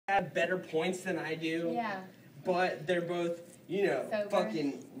have better points than I do. Yeah. But they're both, you know, Sober.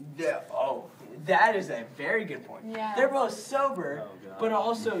 fucking. Oh, that is a very good point. Yeah. They're both sober, but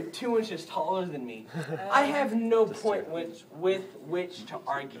also 2 inches taller than me. I have no point with which to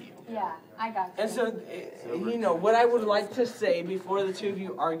argue. Yeah, I got you. And so, you know, what I would like to say before the two of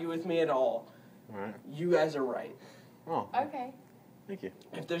you argue with me at all, you guys are right. Oh. Okay. Thank you.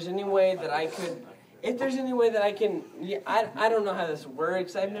 If there's any way that I could, yeah, I don't know how this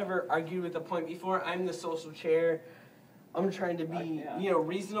works. I've never argued with a point before. I'm the social chair. I'm trying to be, you know,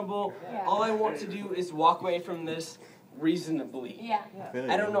 reasonable. Yeah. All I want to do is walk away from this reasonably. Yeah.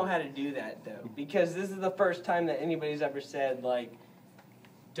 I don't know how to do that, though, because this is the first time that anybody's ever said, like,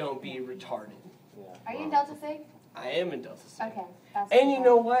 don't be retarded. Are you in Delta Sig? I am in Delta Sig. Okay. That's And you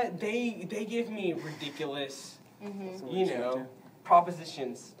know what? They give me ridiculous, you know,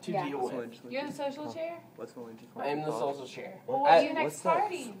 propositions to Yeah. deal with. You're the social chair? I am the social chair. Well, what's your next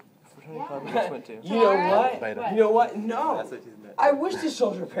party? You know what? Beta. You know what? No. That's what she's meant. I wish the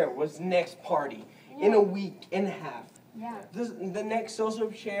social chair was next party in a week and a half. Yeah. The next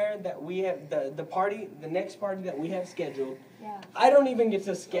social chair that we have, the next party that we have scheduled, Yeah. I don't even get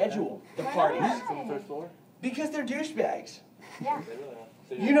to schedule the parties Why? because they're douchebags. Yeah.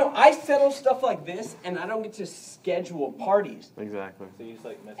 You know, I settle stuff like this, and I don't get to schedule parties. Exactly. So you just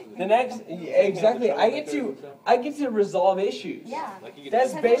like mess with The next, exactly, I get to resolve issues. Yeah. That's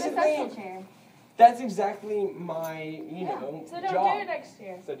Because you're the basically, social chair. that's exactly my, you know, So don't job. do it next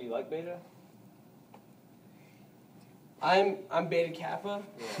year. So do you like beta? I'm Beta Kappa.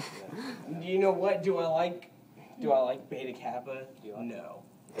 Yeah. You know what? Do I like Beta Kappa? Do you like No.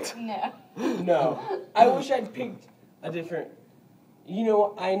 No. No. I wish I'd picked a different. You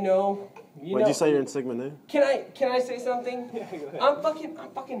know, I know. You Wait, know, did you say you're in Sigma Nu? Can I say something? Yeah, go ahead. I'm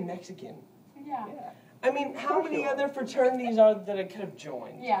fucking Mexican. Yeah. I mean, how many other fraternities are that I could have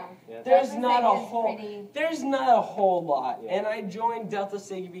joined? Yeah. Yeah. There's Delta not Sig a is whole. pretty- There's not a whole lot, Yeah. and I joined Delta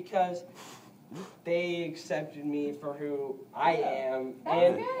Sig because they accepted me for who I am, That's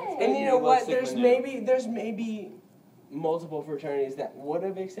and good. and you know You love what? Sigma There's maybe multiple fraternities that would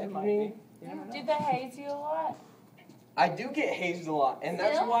have accepted me. Did they haze you a lot? I do get hazed a lot, and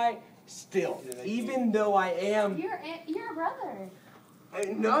that's Still? why. Still, even though I am. You're a brother.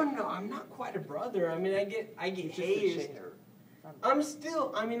 No, I'm not quite a brother. I mean, I get hazed. I'm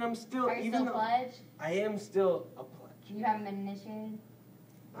still. Are you even still though pledged? I am still a pledge. You haven't been initiated?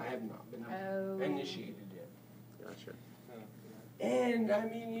 I have not been Oh. initiated yet. Gotcha. And I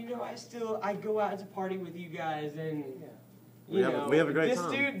mean, you know, I go out to party with you guys, and We have a great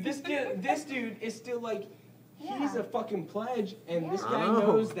this time. This dude is still like, he's Yeah. a fucking pledge, and this Yeah. guy I know.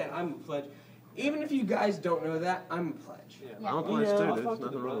 knows that I'm a pledge. Even if you guys don't know that, I'm a pledge. Yeah. I'm a Yeah. pledge Yeah. too, I'll dude. talk There's to the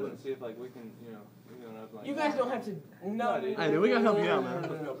nothing wrong brother with and it. see if like we can, you know, like. You guys don't have to. No, dude. Hey, dude, we gotta help you out,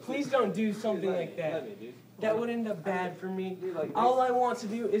 man. No. Please don't do something Let like me, that. Let me, dude. That would end up bad for me. Dude, like, All I want to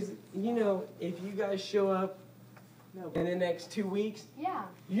do is, you know, if you guys show up No, in the next 2 weeks, Yeah.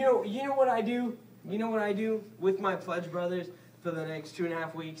 you know what I do? You know what I do with my pledge brothers for the next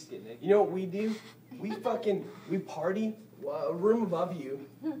 2.5 weeks? You know what we do? We party a room above you,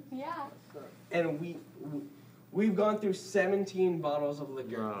 Yeah. and we've gone through 17 bottles of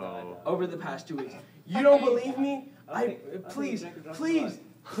liquor No. over the past 2 weeks. You don't believe me? I Please,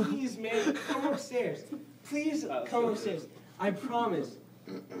 man, come upstairs. Please come upstairs. I promise.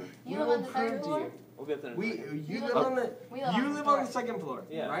 You We live will on the third prove to floor? you. We'll get there. You live on the We live you on the live on the floor. second floor,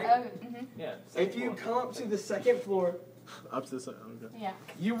 Yeah. right? Oh, mhm. Yeah. If you come up to the second floor, Up to the side. Okay. Yeah.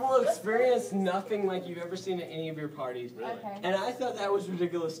 you will experience nothing like you've ever seen at any of your parties. Really? Okay. And I thought that was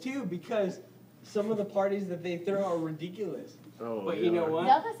ridiculous too, because some of the parties that they throw are ridiculous. Oh, But yeah. you know what?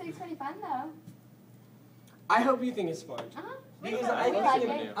 Delta Sig's pretty fun though. I hope you think it's fun. Uh-huh. Because We I like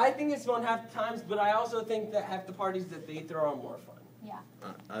think it. I think it's fun half the times, but I also think that half the parties that they throw are more fun. Yeah.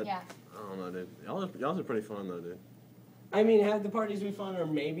 I Yeah. don't know, dude. Y'all are pretty fun though, dude. I mean, half the parties we fun are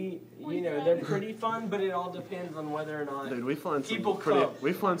maybe, you know, they're pretty fun, but it all depends on whether or not Dude, we find People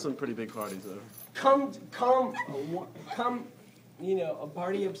some pretty big parties though. come, you know, a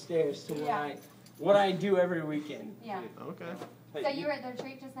party upstairs to what I do every weekend. Yeah. Okay. Hey, So you were at the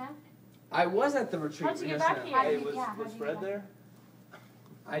retreat just now? I was at the retreat. How'd you get just back now. here? Hey, How'd you- yeah, how'd was you Fred get there?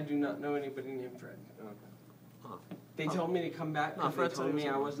 I do not know anybody named Fred. Okay. They told me to come back No, because Fred they told told me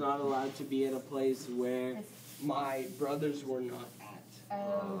us. I was not allowed to be at a place where It's- my brothers were not at.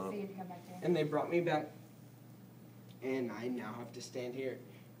 Oh, so you had to come back there. And they brought me back, and I now have to stand here.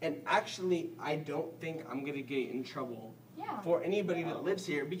 And actually, I don't think I'm going to get in trouble Yeah. for anybody that lives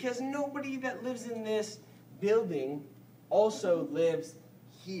here, because nobody that lives in this building also lives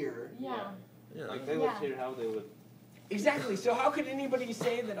here. Yeah. Yeah. Like they Yeah. lived here, how they would. Exactly. So how could anybody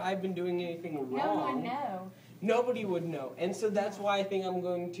say that I've been doing anything wrong? No one would know. Nobody would know. And so that's why I think I'm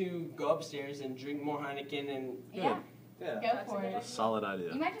going to go upstairs and drink more Heineken and Yeah, Yeah. go for it. Solid You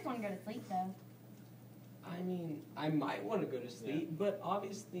idea. might just want to go to sleep though. I mean, I might want to go to sleep, but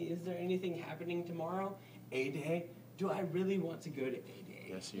obviously, is there anything happening tomorrow? A-Day? Do I really want to go to A-Day?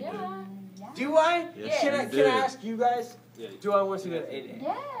 Yes, you Yeah. Yeah. Do I? Yes, Can you I do. ask you guys? Yeah. Do I want to go to A-Day?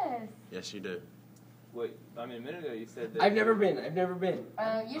 Yes. do. Yes, you do. Wait, I mean, a minute ago you said that. I've never been.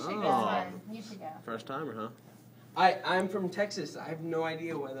 You should Oh. go. You should go. First timer, huh? I'm from Texas. I have no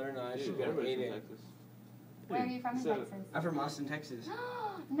idea whether or not I Dude, should go to everybody's from A-Day. Texas. Where are you from in So- Texas? I'm from Austin, Texas.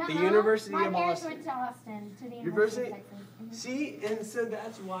 Nuh-uh. The University My of parents Austin. went to Austin, to the University? University of Texas. Mhm. See, and so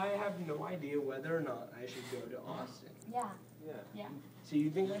that's why I have no idea whether or not I should go to Austin. Yeah. Yeah. So you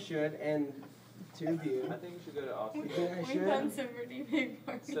think I should, and two of you. I think you should go to Austin. You think I We've should? done some pretty big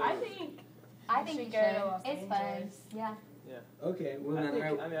parties. So- I think I think you should should. go to Los It's fun. Angeles. Yeah. Okay, well I then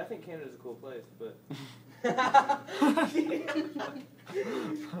think, I think Canada's a cool place, but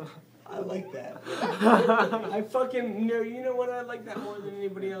I like that. I fucking know. You know what? I like that more than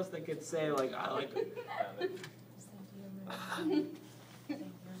anybody else that could say like I like it.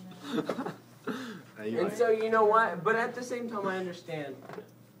 Hey, you And right. so you know what? But at the same time, I understand.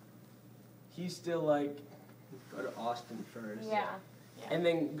 He's still like go to Austin first, Yeah. and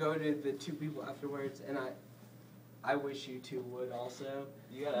then go to the two people afterwards. And I wish you two would also.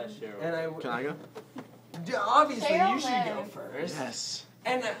 you gotta ask Cheryl. And I Can I go? obviously Cheryl you should go went. first. Yes.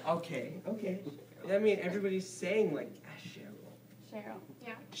 And okay. I mean, everybody's saying like Cheryl. Cheryl.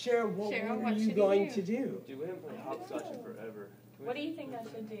 Yeah. Cheryl, what Cheryl, were what you should you going do? to do? Dude, we haven't played hopscotch in forever. Can we- What do you think I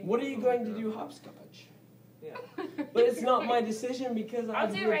should do? What are you going to do hopscotch? Yeah. But it's not my decision because I'll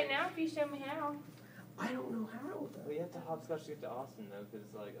do it right now if you show me how. I don't know how Well, though. you have to hopscotch to get to Austin though, because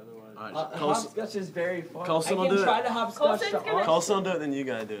like otherwise. All right. Hopscotch is very fun. Colson I will can do it. try to hopscotch Colson's to gonna- Austin. Colson will do it, then you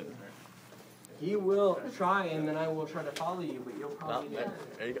gotta do it. He will try, and then I will try to follow you, but you'll Oh, probably do there,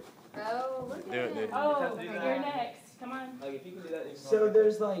 it. there you go. Oh, look Do it, at dude. it. Oh, have to do you're that. next. Come on. Like if you can do that, then you can So probably-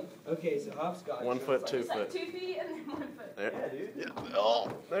 there's like, okay, so hopscotch. 1 foot, it's 2 It's like foot. 2 feet and then 1 foot. There. Yeah, dude. Yeah.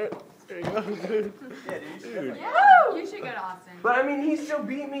 Oh, there. There you go, dude. Yeah, dude. You should Dude. definitely- You should go to Austin. But I mean, he still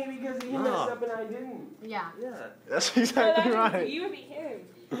beat me because he No. messed up and I didn't. Yeah. Yeah. That's No, exactly that means right. you would beat him.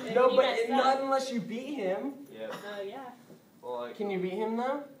 And No, you but messed not up. unless you beat him. Yeah. Yeah. Well, like, Can you beat him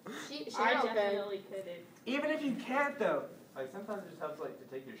though? She I Cheryl could. definitely couldn't. Even if you can't though. like sometimes it just helps like to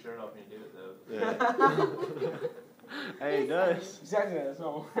take your shirt off when you do it though. Yeah. Hey, he does. Exactly. That's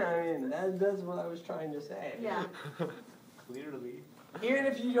all. I mean, that's what I was trying to say. Yeah. Clearly. Even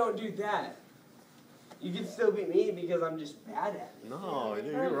if you don't do that, you can still beat me because I'm just bad at it. No, dude,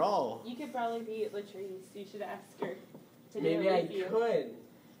 you're wrong. You could probably beat Latrice. You should ask her to Maybe do I it with you. could.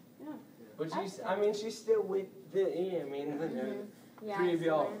 Yeah. But I mean, she's still with the. Yeah, I mean, Yeah. Three of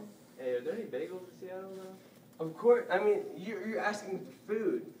y'all. Hey, are there any bagels in Seattle though? of course. I mean, you're asking for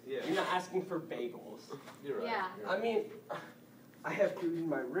food. Yeah. You're not asking for bagels. You're right. Yeah. You're I right. mean, I have food in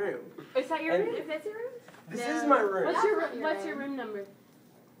my room. Is that your And- room? Is that your room? This No. is my room. What's That's your not your What's your room. room number?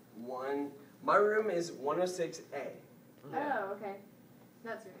 My room is 106A. Oh, okay.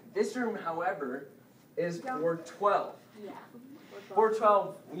 That's right. This room, however, is Yeah. 412. Yeah.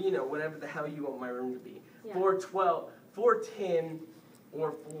 412, you know, whatever the hell you want my room to be. Yeah. 412, 410,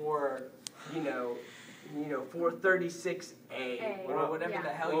 or 436A, or whatever Yeah. the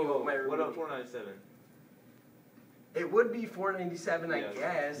hell Whoa, you want my room what to up, be. 497? It would be 497, I Yeah.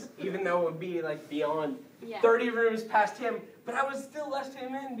 guess, even though it would be like beyond Yeah. 30 rooms past him. But I would still let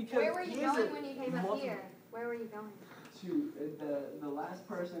him in because Where were you he is going a when you came up multi- here? Where were you going? To the last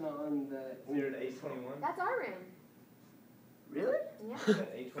person on the. You're at 821? That's our room. Really? Yeah. Yeah,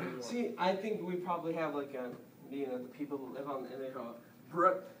 821. See, I think we probably have like a, the people that live on the Brooke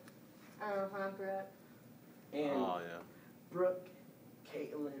Brooke, and Oh, yeah. Brooke,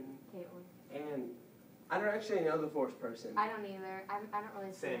 Caitlin, Caitlin. and I don't actually know the fourth person. I don't either. I don't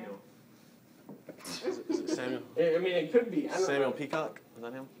really see her. Samuel. Is it Samuel? I mean, it could be. I don't Samuel know. Peacock? Is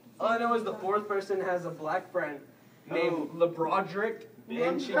that him? All I know is the fourth person has a black friend named LeBroderick,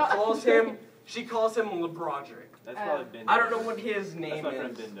 and she LeBroderick. calls him LeBroderick. That's probably Ben. I don't know what his That's name my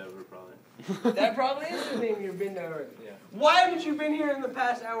friend is. Ben Dover, probably. That probably is his name. You've been over. Yeah. Why haven't you been here in the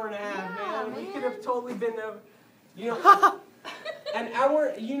past hour and a half, Yeah, man? We man. could have totally been over. You know, an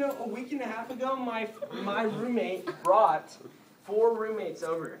hour. You know, a week and a half ago, my roommate brought 4 roommates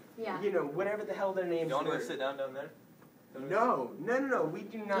over. Yeah. You know, whatever the hell their names You want to were. go sit down there? No. We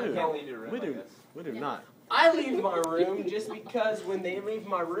do not. Dude. go. Can't leave your room, We I do. guess. We do Yeah. not. I leave my room just because when they leave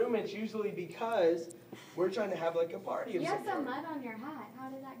my room, it's usually because we're trying to have like a party of You some have some sort. mud on your hat. How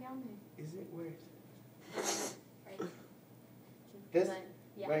did that get on there? Is it where? Right. This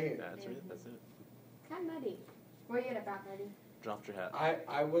Yeah. right here. That's it. That's it. Kind of muddy. Where are you at about muddy? Dropped your hat.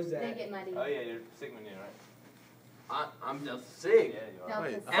 I was They at. get muddy. Oh yeah, you're Sigma new, right? I'm Delta Yeah, Sig. you are. Delta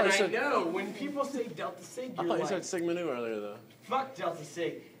Wait, Sig. I And thought I you said- know when people say Delta Sig, I you're thought you like, said Sigma Nu earlier though. fuck Delta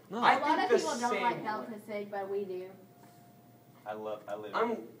Sig. No. I A lot think of the people don't same like Delta way. Sig, but we do. I live.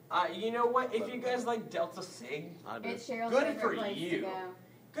 You know what? If you guys like Delta Sig, I do. It's Cheryl's Good favorite for place you. to go.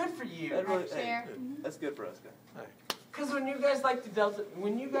 good for you. That really- Right, Cher? hey, that's good for us, guys. Cause when you guys like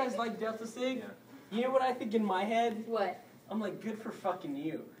Delta Sig, Yeah. you know what I think in my head? What? I'm like, good for fucking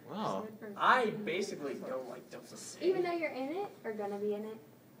you. Wow. I basically don't like Delta Sig. Even though you're in it or gonna be in it.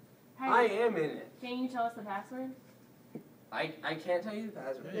 I am in it. Can you tell us the password? I can't tell you the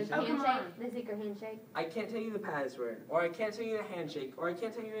password. Yeah, The Oh, come handshake, on. the secret handshake. I can't tell you the password, or I can't tell you the handshake, or I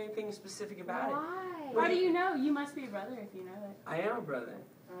can't tell you anything specific about it. Why? How do you know? You must be a brother if you know it. I am a brother.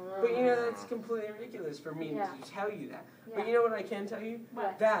 But you know, that's completely ridiculous for me Yeah. to tell you that. Yeah. But you know what I can tell you?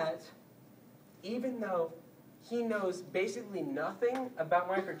 What? That even though he knows basically nothing about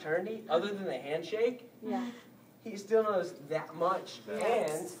my fraternity other than the handshake, Yeah. he still knows that much.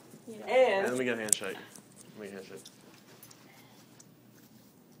 Yes. You know. And let And me get a handshake. Let me get a handshake.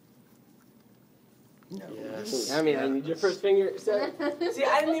 Yes. I mean, I need your first finger. So, see,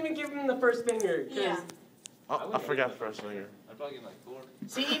 I didn't even give him the first finger. 'Cause- Yeah. Oh, I forgot the first finger. I'd probably get like 4.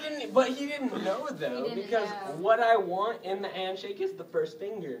 See, he didn't know though, He didn't because know. what I want in the handshake is the first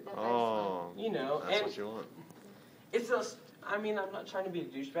finger. The first Oh, You know, that's and what you want. it's just, I mean, I'm not trying to be a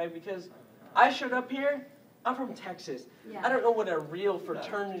douchebag because I showed up here. I'm from Texas. one. Yeah. I don't know what a real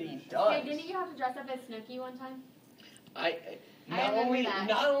fraternity does. Hey, didn't you have to dress up as Snooki one time? I I remember that.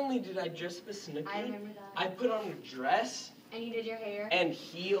 not only did I dress for I Snooki, remember that. I put on a dress And you did your hair. and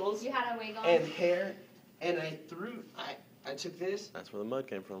heels You had a wig on. and hair, and I took this. That's where the mud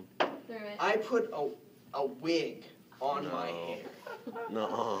came from. Through it. I put a wig on my No. hair.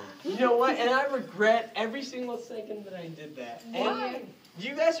 No. You know what? And I regret every single second that I did that. And Why? do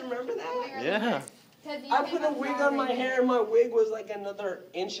you guys remember that? Yeah. 'Cause you I came put a up wig with on my wig. hair, and my wig was like another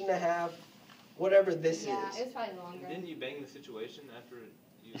inch and a half, whatever this Yeah, is. it was probably longer. Didn't you bang the situation after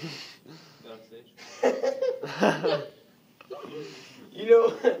you got on stage? You know,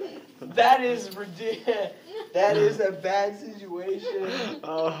 that is ridiculous. That is a bad situation.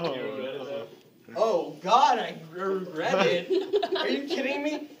 Oh. You regret it though? Oh God, I regret it. Are you kidding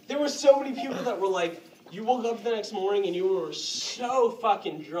me? There were so many people that were like, you woke up the next morning and you were so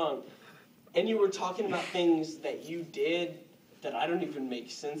fucking drunk, and you were talking about things that you did that I don't even make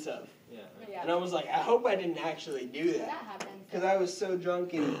sense of. Yeah. Yeah. And I was like, I hope I didn't actually do That that. happens. Because I was so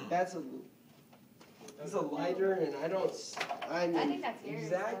drunk, and that's a lighter, and I mean, I think that's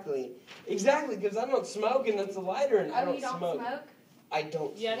yours, exactly, because I don't smoke, and that's a lighter, and I Oh, don't you don't smoke. smoke? I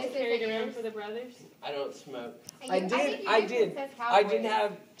don't. You have smoke. to carry it around for the brothers? I don't smoke. And I you- did. think you I do, 'cause did. it says I did cowboy.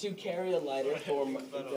 have to carry a lighter for my.